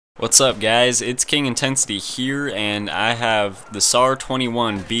What's up guys, it's KingIntensity here and I have the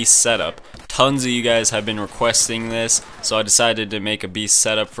SAR-21 beast setup. Tons of you guys have been requesting this, so I decided to make a beast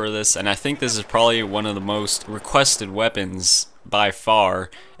setup for this, and I think this is probably one of the most requested weapons by far,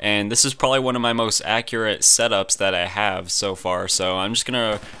 and this is probably one of my most accurate setups that I have so far. So I'm just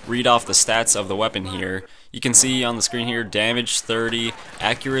gonna read off the stats of the weapon here. You can see on the screen here, damage 30,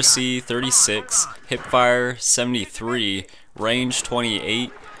 accuracy 36, hipfire 73, range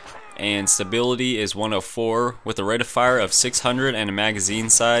 28, and stability is 104 with a rate of fire of 600 and a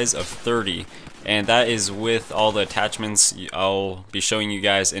magazine size of 30, and that is with all the attachments I'll be showing you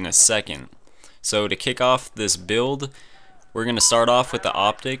guys in a second. So to kick off this build, we're going to start off with the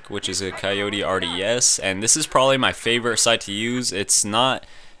optic, which is a Coyote RDS, and this is probably my favorite sight to use. It's not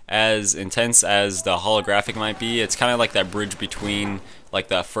as intense as the holographic might be. It's kind of like that bridge between like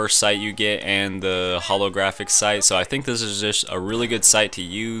that first sight you get and the holographic sight. So I think this is just a really good sight to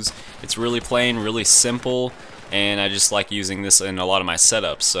use. It's really plain, really simple, and I just like using this in a lot of my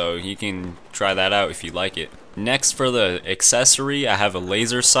setups, so you can try that out if you like it. Next, for the accessory, I have a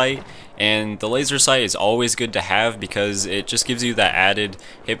laser sight, and the laser sight is always good to have because it just gives you that added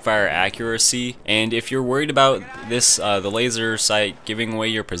hipfire accuracy. And if you're worried about this, the laser sight giving away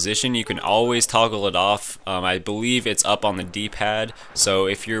your position, you can always toggle it off. I believe it's up on the D-pad, so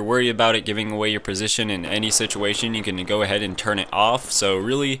if you're worried about it giving away your position in any situation, you can go ahead and turn it off. So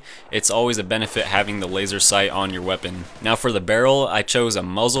really, it's always a benefit having the laser sight on your weapon. Now for the barrel, I chose a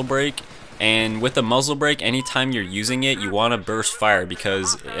muzzle brake. And with the muzzle brake, anytime you're using it, you want to burst fire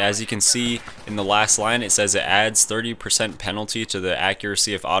because, as you can see in the last line, it says it adds 30% penalty to the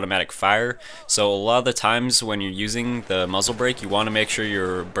accuracy of automatic fire. So a lot of the times when you're using the muzzle brake, you want to make sure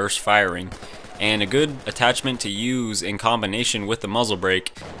you're burst firing. And a good attachment to use in combination with the muzzle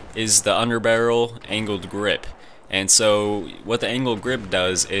brake is the underbarrel angled grip. And so what the angled grip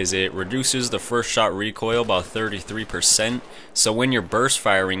does is it reduces the first shot recoil by 33%. So when you're burst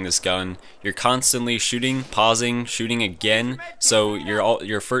firing this gun, you're constantly shooting, pausing, shooting again. So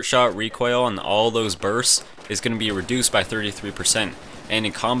your first shot recoil on all those bursts is going to be reduced by 33%. And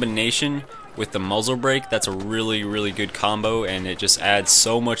in combination with the muzzle brake, that's a really good combo, and it just adds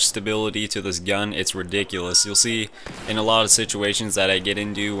so much stability to this gun. It's ridiculous. You'll see in a lot of situations that I get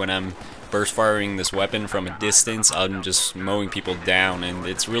into when I'm burst firing this weapon from a distance, I'm just mowing people down, and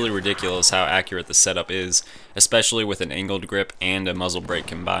it's really ridiculous how accurate the setup is, especially with an angled grip and a muzzle brake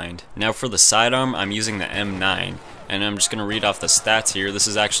combined. Now for the sidearm, I'm using the M9, and I'm just going to read off the stats here. This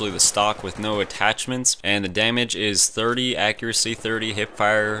is actually the stock with no attachments, and the damage is 30, accuracy 30,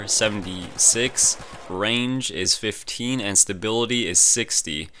 hipfire 76, range is 15, and stability is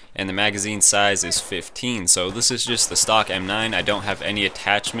 60, and the magazine size is 15. So this is just the stock M9. I don't have any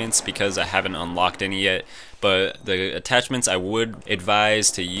attachments because I haven't unlocked any yet, but the attachments I would advise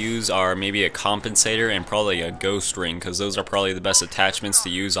to use are maybe a compensator and probably a ghost ring, because those are probably the best attachments to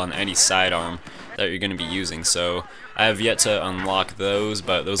use on any sidearm that you're going to be using. So I have yet to unlock those,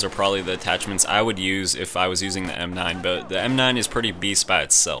 but those are probably the attachments I would use if I was using the M9, but the M9 is pretty beast by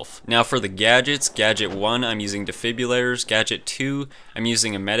itself. Now for the gadgets, Gadget 1, I'm using defibrillators, Gadget 2, I'm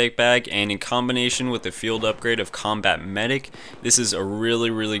using a medic bag, and in combination with the field upgrade of Combat Medic, this is a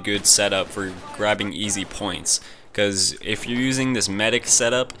really good setup for grabbing easy points. Because if you're using this medic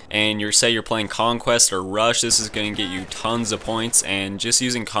setup and say you're playing Conquest or Rush, this is going to get you tons of points, and just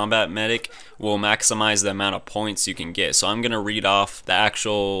using Combat Medic will maximize the amount of points you can get. So I'm going to read off the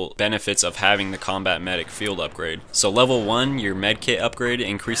actual benefits of having the Combat Medic field upgrade. So level 1, your medkit upgrade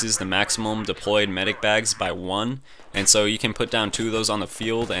increases the maximum deployed medic bags by 1. And so you can put down 2 of those on the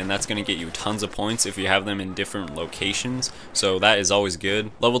field, and that's going to get you tons of points if you have them in different locations. So that is always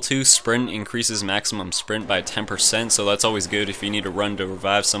good. Level 2, sprint increases maximum sprint by 10%, so that's always good if you need to run to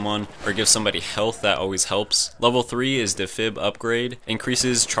revive someone or give somebody health. That always helps. Level 3 is defib upgrade,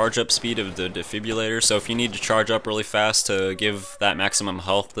 increases charge up speed of the defibrillator. So if you need to charge up really fast to give that maximum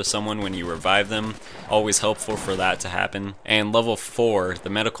health to someone when you revive them, always helpful for that to happen. And level 4, the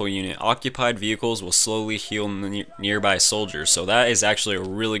medical unit, occupied vehicles will slowly heal nearby soldiers. So that is actually a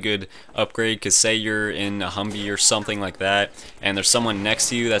really good upgrade, because say you're in a Humvee or something like that and there's someone next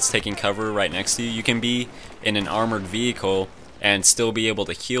to you that's taking cover right next to you, you can be in an armored vehicle and still be able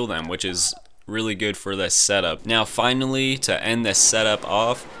to heal them, which is really good for this setup. Now finally, to end this setup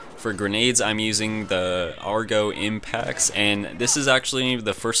off, for grenades, I'm using the Argo Impacts, and this is actually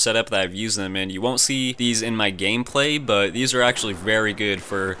the first setup that I've used them in. You won't see these in my gameplay, but these are actually very good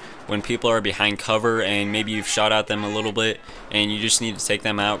for when people are behind cover and maybe you've shot at them a little bit and you just need to take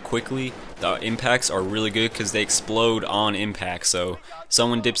them out quickly. The impacts are really good because they explode on impact. So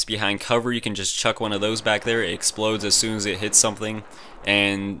someone dips behind cover, you can just chuck one of those back there. It explodes as soon as it hits something,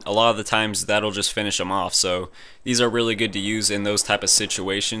 and a lot of the times that'll just finish them off. So these are really good to use in those type of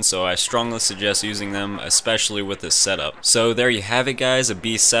situations, so I strongly suggest using them, especially with this setup. So there you have it, guys, a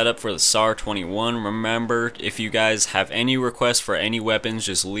beast setup for the SAR-21. Remember, if you guys have any requests for any weapons,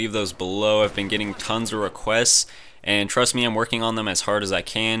 just leave those below. I've been getting tons of requests, and trust me, I'm working on them as hard as I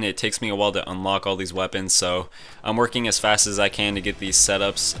can. It takes me a while to unlock all these weapons, so I'm working as fast as I can to get these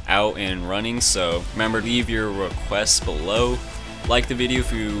setups out and running. So remember, leave your requests below. Like the video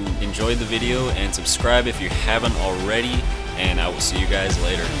if you enjoyed the video, and subscribe if you haven't already, and I will see you guys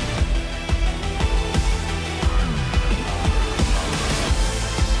later.